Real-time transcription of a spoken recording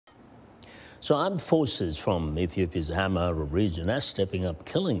So armed forces from Ethiopia's Amhara region are stepping up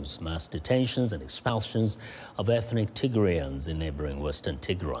killings, mass detentions and expulsions of ethnic Tigrayans in neighboring Western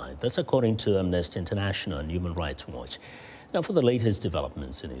Tigray. That's according to Amnesty International and Human Rights Watch. Now, for the latest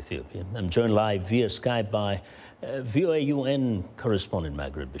developments in Ethiopia, I'm joined live via Skype by VOA UN correspondent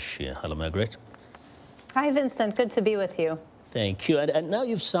Margaret Besheer. Hello, Margaret. Hi, Vincent. Good to be with you. Thank you. And now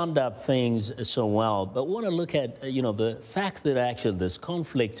you've summed up things so well, but want to look at, the fact that actually this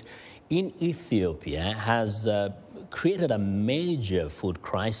conflict in Ethiopia has created a major food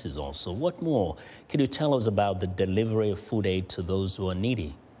crisis also. What more can you tell us about the delivery of food aid to those who are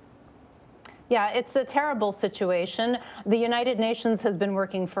needy? Yeah, it's a terrible situation. The United Nations has been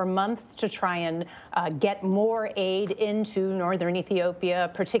working for months to try and get more aid into northern Ethiopia,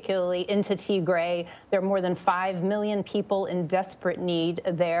 particularly into Tigray. There are more than 5 million people in desperate need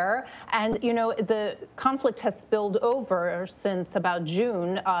there. And, the conflict has spilled over since about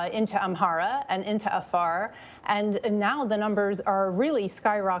June into Amhara and into Afar. And now the numbers are really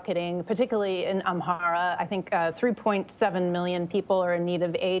skyrocketing, particularly in Amhara. I think 3.7 million people are in need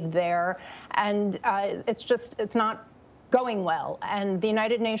of aid there. And it's not going well. And the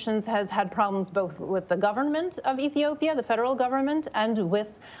United Nations has had problems both with the government of Ethiopia, the federal government, and with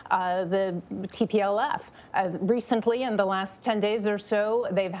the TPLF. Recently, in the last 10 days or so,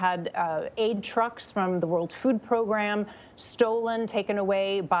 they've had aid trucks from the World Food Program stolen, taken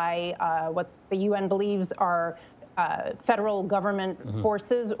away by what the UN believes are federal government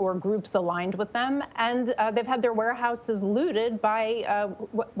forces or groups aligned with them, and they've had their warehouses looted by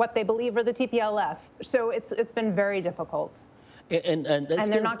what they believe are the TPLF. So it's been very difficult, and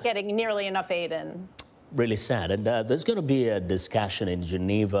they're not getting nearly enough aid in. Really sad. And there's going to be a discussion in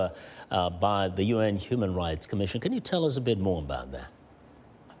Geneva by the UN Human Rights Commission. Can you tell us a bit more about that?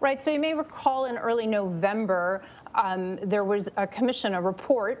 Right. So you may recall in early November, there was a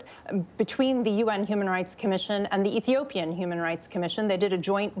report between the UN Human Rights Commission and the Ethiopian Human Rights Commission. They did a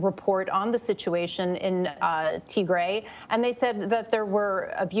joint report on the situation in Tigray, and they said that there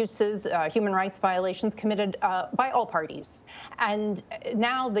were abuses, human rights violations committed by all parties. And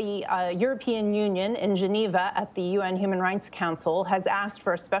now the European Union in Geneva at the UN Human Rights Council has asked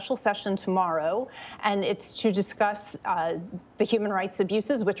for a special session tomorrow, and it's to discuss the human rights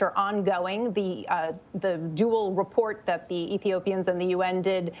abuses, which are ongoing. The dual report that the Ethiopians and the UN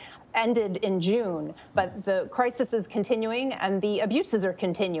did ended in June, but the crisis is continuing and the abuses are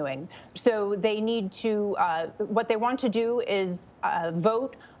continuing. So they need to, what they want to do is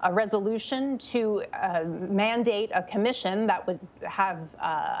vote a resolution to mandate a commission that would have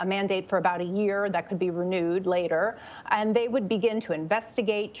a mandate for about a year that could be renewed later. And they would begin to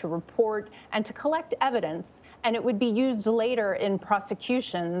investigate, to report, and to collect evidence. And it would be used later in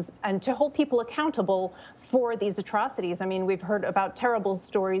prosecutions and to hold people accountable for these atrocities. I mean, we've heard about terrible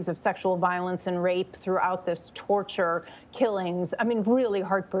stories of sexual violence and rape throughout this, torture, killings. I mean, really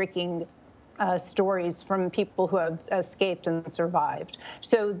heartbreaking stories from people who have escaped and survived.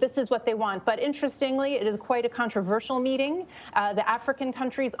 So this is what they want. But interestingly, it is quite a controversial meeting. The African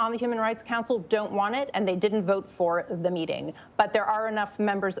countries on the Human Rights Council don't want it, and they didn't vote for the meeting. But there are enough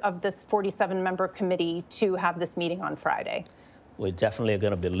members of this 47-member committee to have this meeting on Friday. We definitely are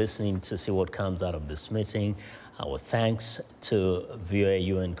going to be listening to see what comes out of this meeting. Our thanks to VOA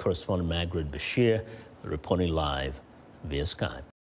UN correspondent Margaret Besheer, reporting live via Skype.